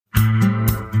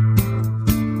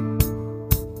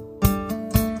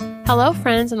Hello,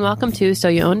 friends, and welcome to So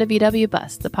You Owned a VW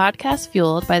Bus, the podcast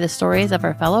fueled by the stories of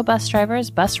our fellow bus drivers,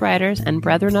 bus riders, and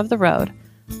brethren of the road.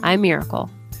 I'm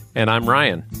Miracle. And I'm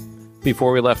Ryan.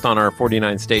 Before we left on our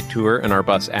 49-state tour in our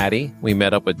bus Addy, we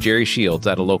met up with Jerry Shields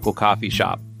at a local coffee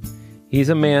shop. He's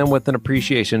a man with an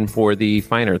appreciation for the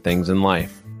finer things in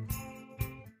life.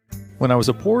 When I was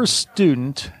a poor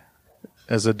student,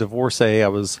 as a divorcee, I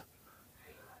was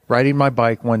riding my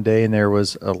bike one day, and there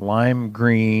was a lime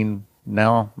green,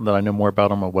 now that I know more about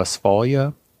them, a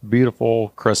Westfalia, beautiful,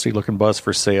 crusty-looking bus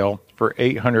for sale for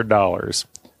 $800.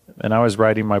 And I was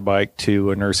riding my bike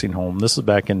to a nursing home. This was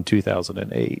back in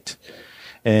 2008.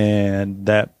 And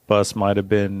that bus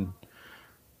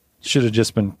should have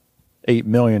just been $8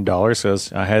 million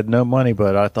because I had no money,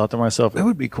 but I thought to myself, it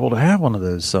would be cool to have one of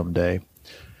those someday.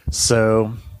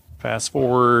 So fast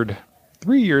forward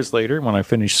 3 years later, when I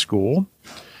finished school,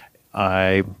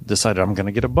 I decided I'm going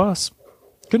to get a bus.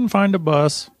 Couldn't find a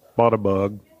bus, bought a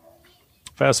Bug.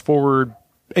 Fast forward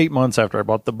 8 months after I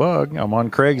bought the Bug, I'm on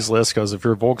Craigslist because if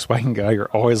you're a Volkswagen guy, you're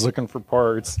always looking for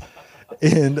parts.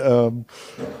 And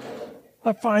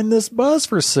I find this bus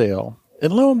for sale.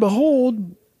 And lo and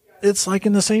behold, it's like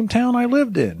in the same town I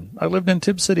lived in. I lived in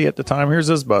Tipp City at the time. Here's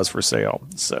this bus for sale.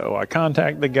 So I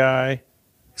contact the guy.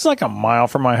 He's like a mile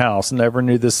from my house. Never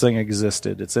knew this thing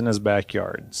existed. It's in his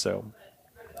backyard. So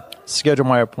schedule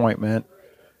my appointment.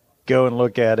 Go and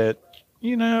look at it.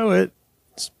 You know,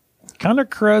 it's kind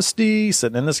of crusty,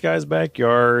 sitting in this guy's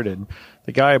backyard. And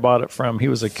the guy I bought it from, he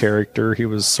was a character. He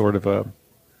was sort of a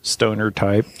stoner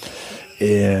type.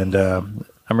 And I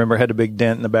remember I had a big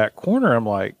dent in the back corner. I'm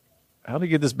like, how'd he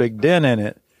get this big dent in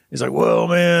it? He's like, well,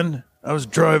 man, I was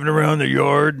driving around the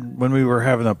yard when we were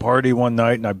having a party one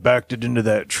night, and I backed it into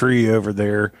that tree over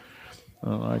there.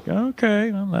 I'm like,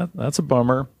 okay, well, that's a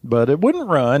bummer. But it wouldn't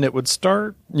run. It would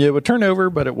start. Yeah, it would turn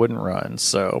over, but it wouldn't run.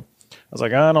 So I was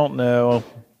like, I don't know.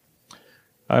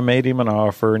 I made him an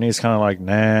offer, and he's kind of like,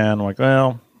 nah. I'm like,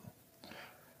 well,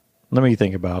 let me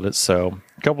think about it. So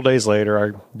a couple days later,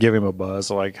 I give him a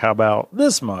buzz. I'm like, how about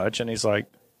this much? And he's like,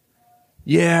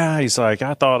 yeah. He's like,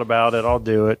 I thought about it. I'll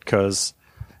do it because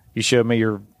you showed me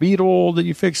your Beetle that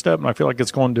you fixed up, and I feel like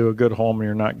it's going to a good home, and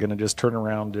you're not going to just turn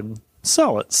around and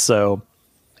sell it. So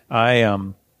I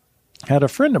had a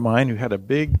friend of mine who had a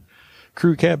big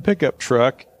crew cab pickup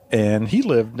truck, and he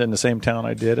lived in the same town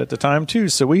I did at the time too.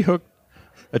 So we hooked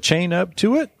a chain up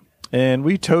to it, and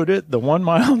we towed it the 1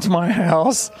 mile to my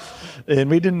house, and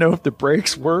we didn't know if the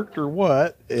brakes worked or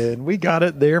what. And we got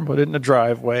it there and put it in the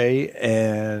driveway,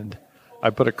 and I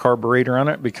put a carburetor on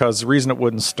it because the reason it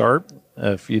wouldn't start,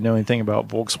 if you know anything about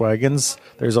Volkswagens,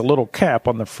 there's a little cap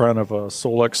on the front of a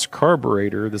Solux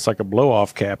carburetor that's like a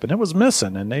blow-off cap, and it was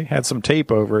missing, and they had some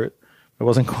tape over it. I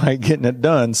wasn't quite getting it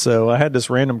done, so I had this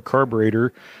random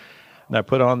carburetor, and I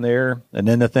put on there, and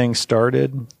then the thing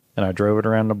started, and I drove it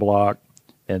around the block,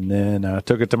 and then I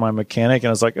took it to my mechanic, and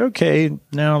I was like, okay,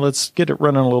 now let's get it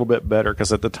running a little bit better,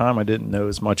 because at the time I didn't know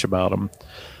as much about them,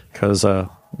 because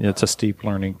it's a steep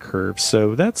learning curve.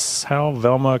 So that's how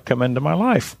Velma come into my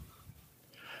life.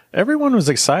 Everyone was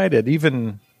excited,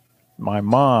 even my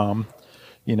mom.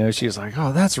 You know, she was like,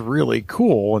 oh, that's really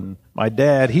cool. And my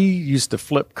dad, he used to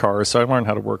flip cars, so I learned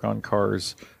how to work on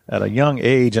cars at a young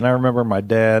age. And I remember my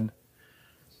dad,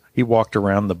 he walked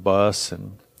around the bus,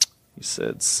 and he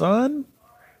said, son,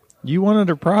 you wanted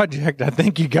a project. I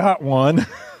think you got one.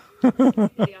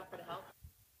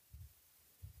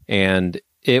 And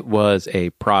it was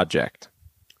a project.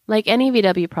 Like any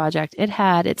VW project, it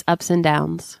had its ups and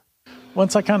downs.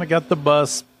 Once I kind of got the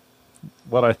bus,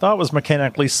 what I thought was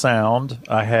mechanically sound,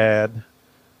 I had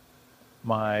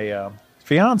my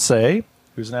fiance,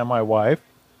 who's now my wife,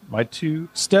 my 2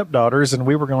 stepdaughters, and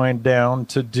we were going down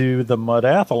to do the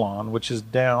Mudathlon, which is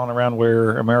down around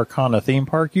where Americana theme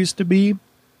park used to be.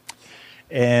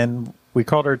 And we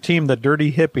called our team the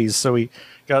Dirty Hippies. So we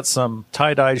got some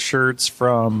tie-dye shirts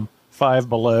from Five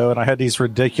Below, and I had these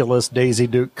ridiculous Daisy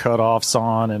Duke cutoffs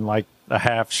on and like a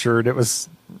half shirt. It was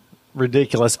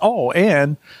ridiculous. Oh,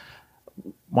 and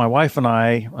my wife and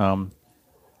I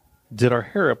did our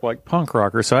hair up like punk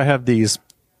rockers. So I have these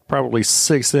probably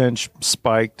 6-inch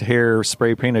spiked hair,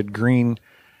 spray painted green,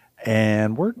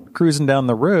 and we're cruising down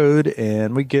the road,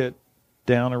 and we get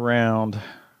down around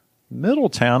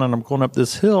Middletown, and I'm going up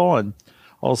this hill, and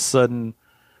all of a sudden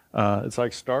it's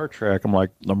like Star Trek. I'm like,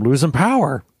 I'm losing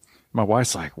power. My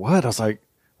wife's like, what? I was like,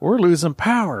 we're losing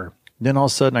power. Then all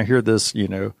of a sudden I hear this,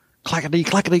 clackety,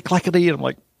 clackety, clackety. And I'm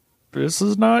like, this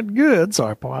is not good. So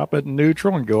I pop it in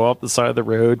neutral and go off the side of the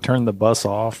road, turn the bus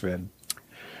off, and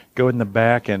go in the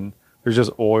back, and there's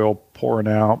just oil pouring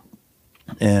out.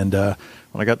 And when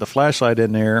I got the flashlight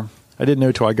in there, I didn't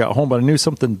know till I got home, but I knew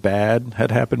something bad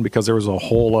had happened because there was a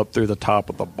hole up through the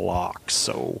top of the block.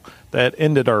 So that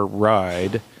ended our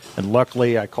ride. And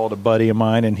luckily, I called a buddy of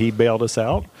mine, and he bailed us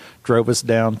out, drove us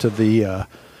down to the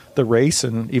race,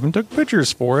 and even took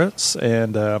pictures for us.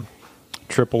 And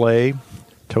AAA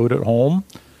towed it home.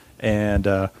 And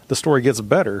the story gets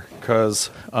better because,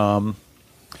 let's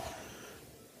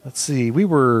see,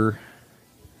 I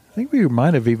think we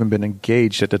might have even been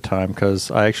engaged at the time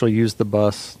because I actually used the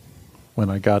bus when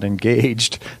I got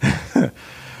engaged.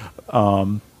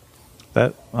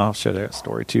 That I'll share that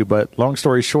story too. But long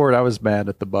story short, I was mad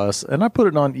at the bus, and I put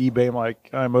it on eBay. I'm like,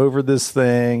 I'm over this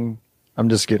thing. I'm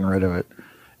just getting rid of it.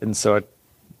 And so I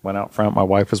went out front. My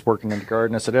wife was working in the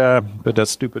garden. I said, put that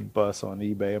stupid bus on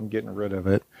eBay. I'm getting rid of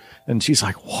it. And she's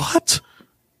like, what?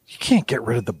 You can't get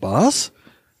rid of the bus?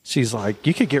 She's like,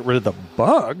 you could get rid of the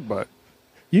bug, but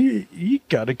you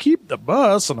got to keep the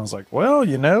bus. And I was like, well,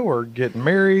 we're getting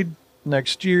married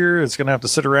next year. It's going to have to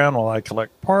sit around while I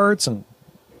collect parts. And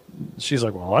she's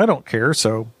like, well, I don't care.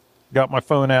 So got my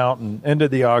phone out and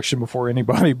ended the auction before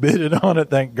anybody bidded on it.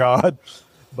 Thank God.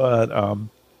 But,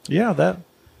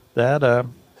 that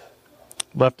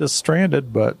left us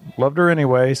stranded, but loved her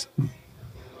anyways.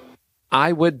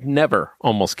 I would never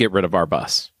almost get rid of our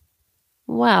bus.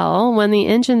 Well, when the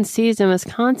engine seized in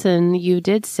Wisconsin, you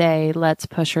did say, let's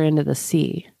push her into the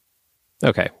sea.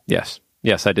 Okay. Yes.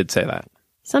 Yes, I did say that.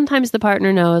 Sometimes the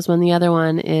partner knows when the other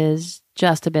one is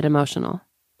just a bit emotional.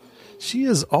 She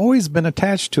has always been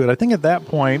attached to it. I think at that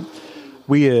point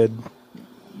we had,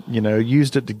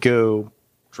 used it to go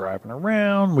driving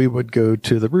around. We would go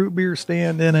to the root beer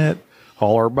stand in it,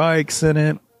 haul our bikes in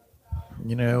it.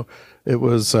 It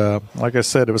was, like I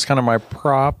said, it was kind of my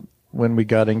prop when we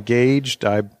got engaged.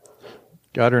 I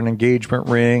got her an engagement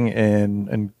ring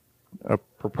and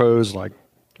proposed like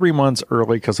 3 months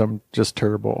early because I'm just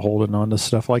terrible at holding on to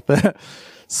stuff like that.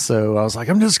 So I was like,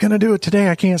 I'm just going to do it today.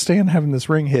 I can't stand having this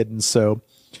ring hidden. So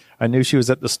I knew she was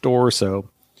at the store. So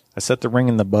I set the ring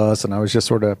in the bus, and I was just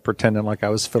sort of pretending like I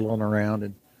was fiddling around.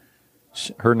 And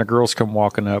her and the girls come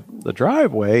walking up the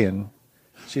driveway, and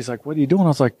she's like, what are you doing? I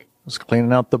was like, I was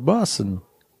cleaning out the bus, and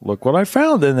look what I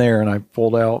found in there. And I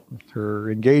pulled out her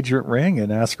engagement ring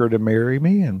and asked her to marry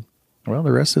me. And, well,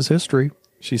 the rest is history.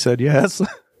 She said yes.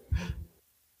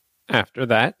 After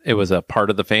that, it was a part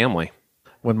of the family.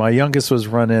 When my youngest was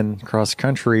running cross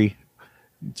country,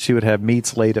 she would have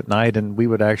meets late at night, and we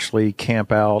would actually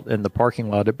camp out in the parking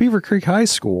lot at Beaver Creek High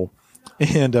School.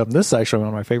 And this is actually one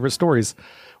of my favorite stories.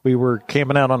 We were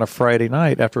camping out on a Friday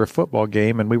night after a football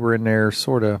game, and we were in there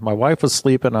my wife was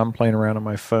sleeping, I'm playing around on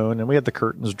my phone, and we had the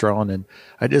curtains drawn, and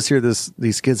I just hear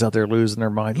these kids out there losing their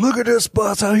mind. Look at this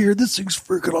bus out here. This thing's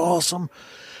freaking awesome.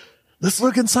 Let's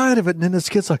look inside of it. And then this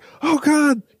kid's like, oh,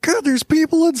 God, there's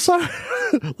people inside.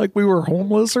 Like we were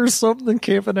homeless or something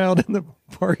camping out in the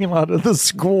parking lot of the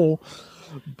school.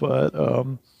 But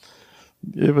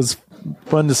it was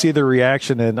fun to see the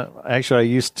reaction. And actually, I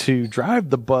used to drive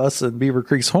the bus in Beaver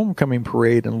Creek's homecoming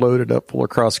parade and load it up full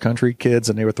of cross-country kids,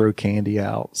 and they would throw candy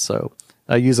out. So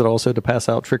I use it also to pass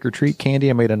out trick-or-treat candy.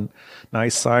 I made a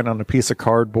nice sign on a piece of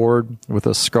cardboard with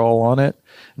a skull on it,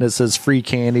 and it says free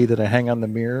candy that I hang on the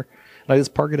mirror. I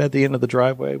just park it at the end of the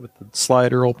driveway with the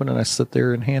slider open, and I sit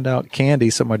there and hand out candy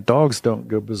so my dogs don't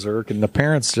go berserk, and the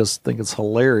parents just think it's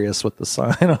hilarious with the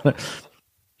sign on it.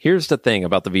 Here's the thing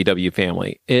about the VW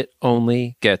family. It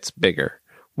only gets bigger.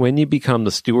 When you become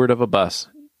the steward of a bus,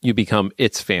 you become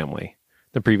its family.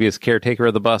 The previous caretaker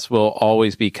of the bus will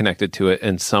always be connected to it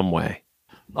in some way.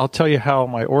 I'll tell you how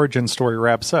my origin story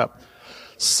wraps up.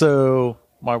 So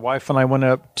my wife and I went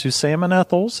up to Sam and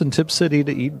Ethel's in Tip City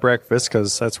to eat breakfast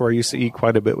because that's where I used to eat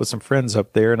quite a bit with some friends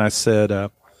up there. And I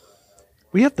said,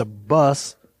 we have the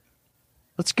bus.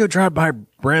 Let's go drive by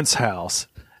Brent's house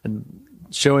and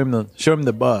show him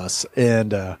the bus.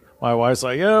 And my wife's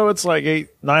like, it's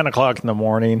like 9 o'clock in the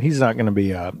morning. He's not going to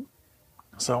be up.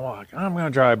 So I'm like, I'm going to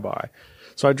drive by.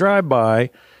 So I drive by,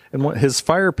 and his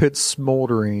fire pit's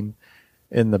smoldering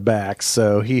in the back.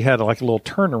 So he had like a little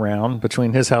turnaround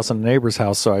between his house and the neighbor's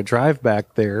house. So I drive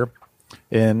back there,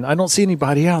 and I don't see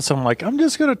anybody out. So I'm like, I'm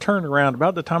just going to turn around.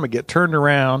 About the time I get turned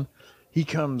around, he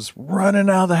comes running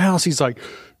out of the house. He's like,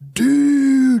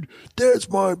 dude, that's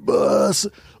my bus.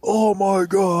 Oh my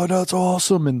God, that's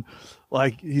awesome. And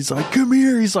like, he's like, come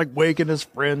here. He's like waking his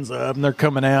friends up, and they're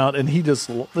coming out. And it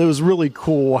was really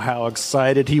cool how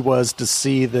excited he was to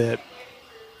see that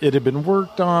it had been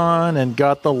worked on and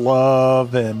got the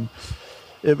love. And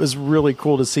it was really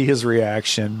cool to see his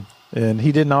reaction. And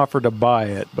he didn't offer to buy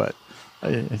it, but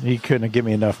he couldn't give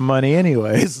me enough money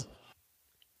anyways.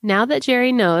 Now that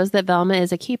Jerry knows that Velma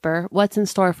is a keeper, what's in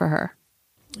store for her?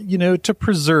 to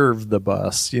preserve the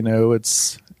bus.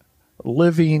 It's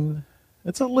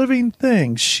a living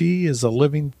thing. She is a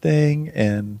living thing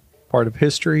and part of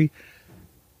history.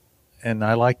 And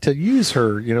I like to use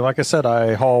her. Like I said,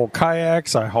 I haul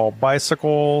kayaks, I haul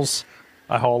bicycles,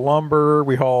 I haul lumber,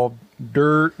 we haul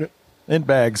dirt in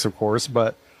bags, of course,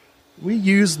 but we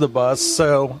use the bus.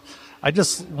 So I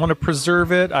just want to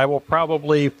preserve it. I will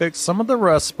probably fix some of the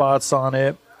rust spots on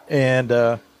it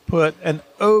and put an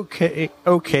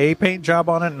okay paint job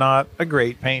on it, not a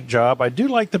great paint job. I do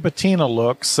like the patina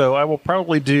look, so I will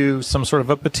probably do some sort of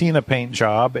a patina paint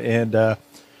job and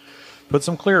put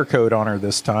some clear coat on her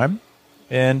this time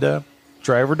and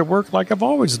drive her to work like I've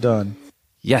always done.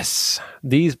 Yes,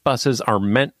 these buses are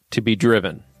meant to be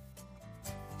driven.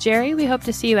 Jerry, we hope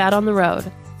to see you out on the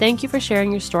road. Thank you for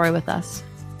sharing your story with us.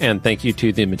 And thank you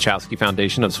to the Machowski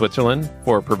Foundation of Switzerland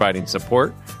for providing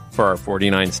support for our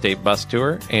 49-state bus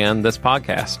tour and this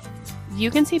podcast.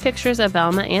 You can see pictures of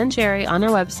Velma and Jerry on our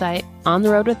website,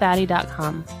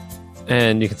 ontheroadwithaddy.com.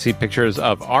 And you can see pictures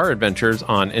of our adventures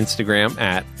on Instagram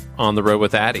at On the Road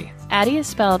with Addie. Addie is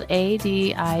spelled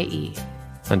A-D-I-E.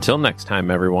 Until next time,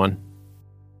 everyone.